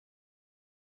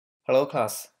Hello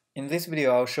class. In this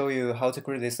video, I'll show you how to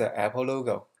create this Apple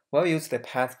logo. We'll use the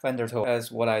Pathfinder tool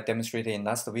as what I demonstrated in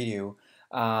last video,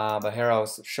 but here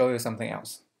I'll show you something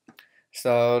else.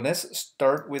 So let's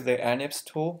start with the ellipse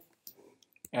tool,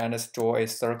 and let's draw a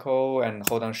circle and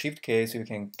hold on Shift key so you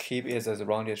can keep it as a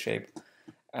rounded shape.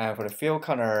 And for the fill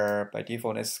color, by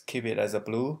default, let's keep it as a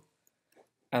blue.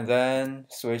 And then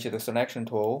switch to the selection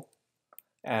tool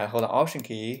and hold on Option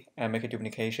key and make a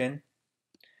duplication.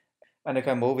 And you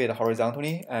can move it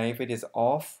horizontally, and if it is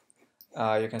off,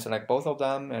 you can select both of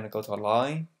them and go to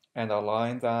Align and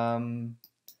align them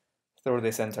through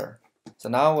the center. So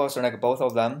now we'll select both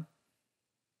of them.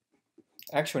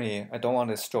 Actually, I don't want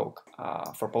a stroke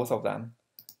for both of them.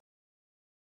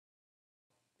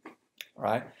 All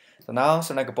right, so now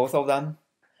select both of them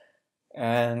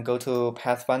and go to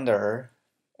Pathfinder,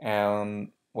 and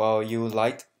well, you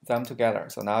light them together.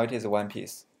 So now it is one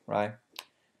piece, right?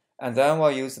 And then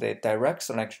we'll use the direct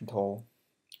selection tool.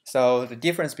 So the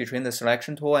difference between the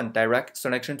selection tool and direct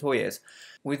selection tool is,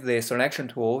 with the selection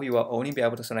tool, you will only be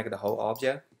able to select the whole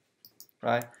object,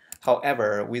 right?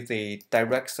 However, with the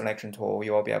direct selection tool,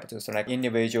 you will be able to select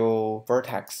individual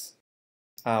vertex.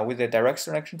 With the direct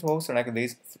selection tool, select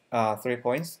these 3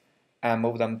 points and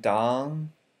move them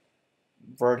down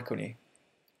vertically.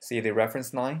 See the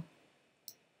reference line?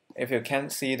 If you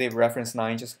can't see the reference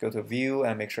line, just go to View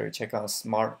and make sure you check out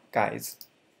Smart Guides.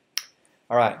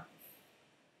 All right.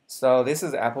 So this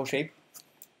is the apple shape.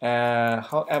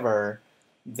 However,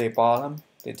 the bottom,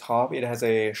 the top, it has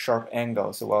a sharp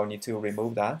angle, so we'll need to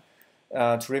remove that.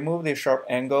 To remove the sharp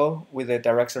angle with the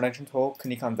direct selection tool,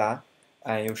 click on that,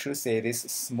 and you should see this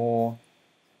small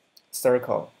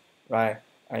circle, right?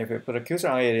 And if you put a cursor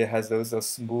on it, it has those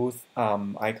smooth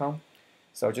icon.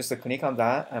 So just click on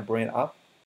that and bring it up.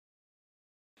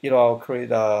 It will create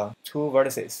 2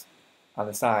 vertices on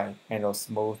the side and it'll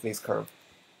smooth this curve.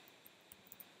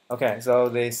 Okay, so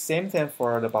the same thing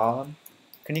for the bottom.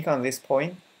 Click on this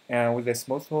point and with the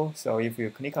smooth tool, so if you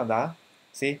click on that,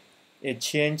 see, it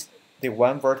changed the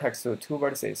one vertex to 2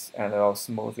 vertices and it'll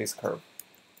smooth this curve.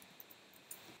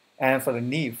 And for the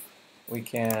leaf, we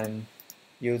can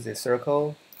use the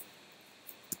circle.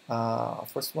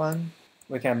 First one,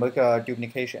 we can make a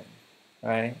duplication,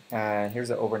 right? And here's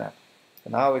the overlap. So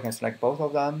now we can select both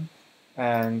of them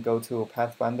and go to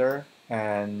Pathfinder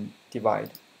and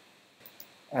divide.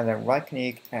 And then right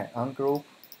click and ungroup.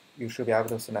 You should be able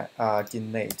to select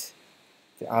delete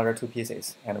the other 2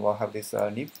 pieces, and we'll have this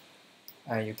leaf.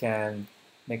 And you can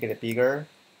make it bigger.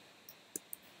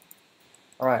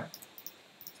 Alright,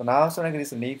 so now select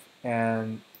this leaf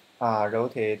and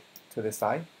rotate to the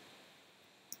side.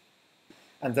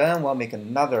 And then we'll make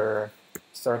another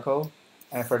circle.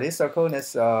 And for this circle,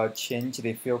 let's change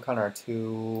the fill color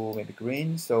to maybe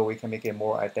green so we can make it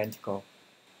more identical.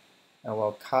 And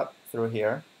we'll cut through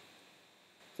here.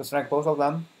 So select both of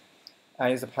them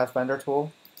and use the Pathfinder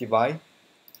tool, divide,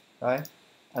 right?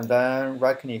 And then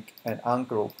right click and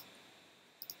ungroup.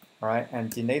 Alright, and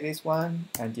delete this one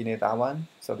and delete that one.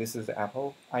 So this is the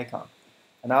apple icon.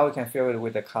 And now we can fill it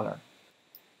with the color.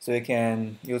 So you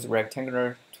can use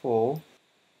rectangular tool.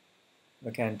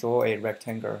 We can draw a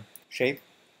rectangle shape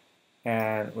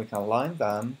and we can line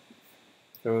them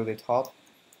through the top,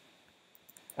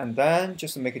 and then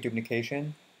just make a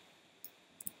duplication,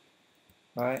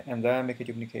 right? And then make a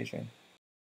duplication,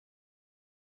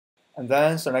 and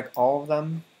then select all of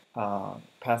them,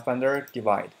 Pathfinder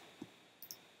divide.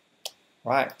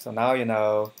 Right, so now you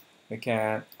know we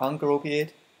can ungroup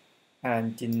it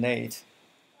and delete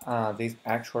these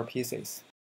actual pieces.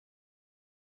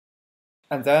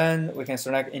 And then we can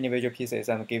select individual pieces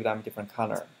and give them different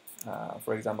color.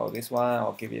 For example, this one,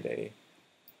 I'll give it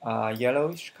a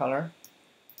yellowish color.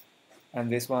 And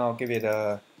this one, I'll give it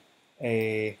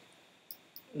a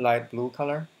light blue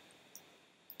color.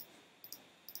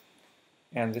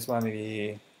 And this one,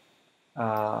 maybe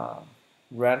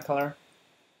red color.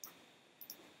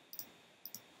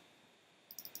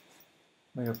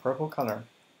 Maybe a purple color.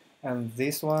 And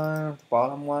this one, the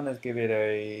bottom one, let's give it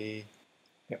a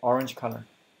orange color.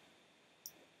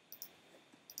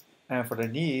 And for the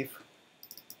leaf,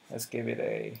 let's give it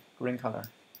a green color.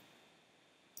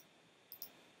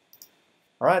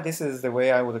 Alright, this is the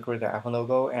way I would create the Apple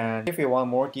logo. And if you want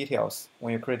more details,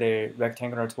 when you create a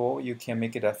rectangular tool, you can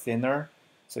make it thinner.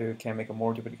 So you can make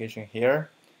more duplication here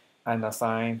and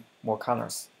assign more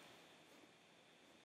colors.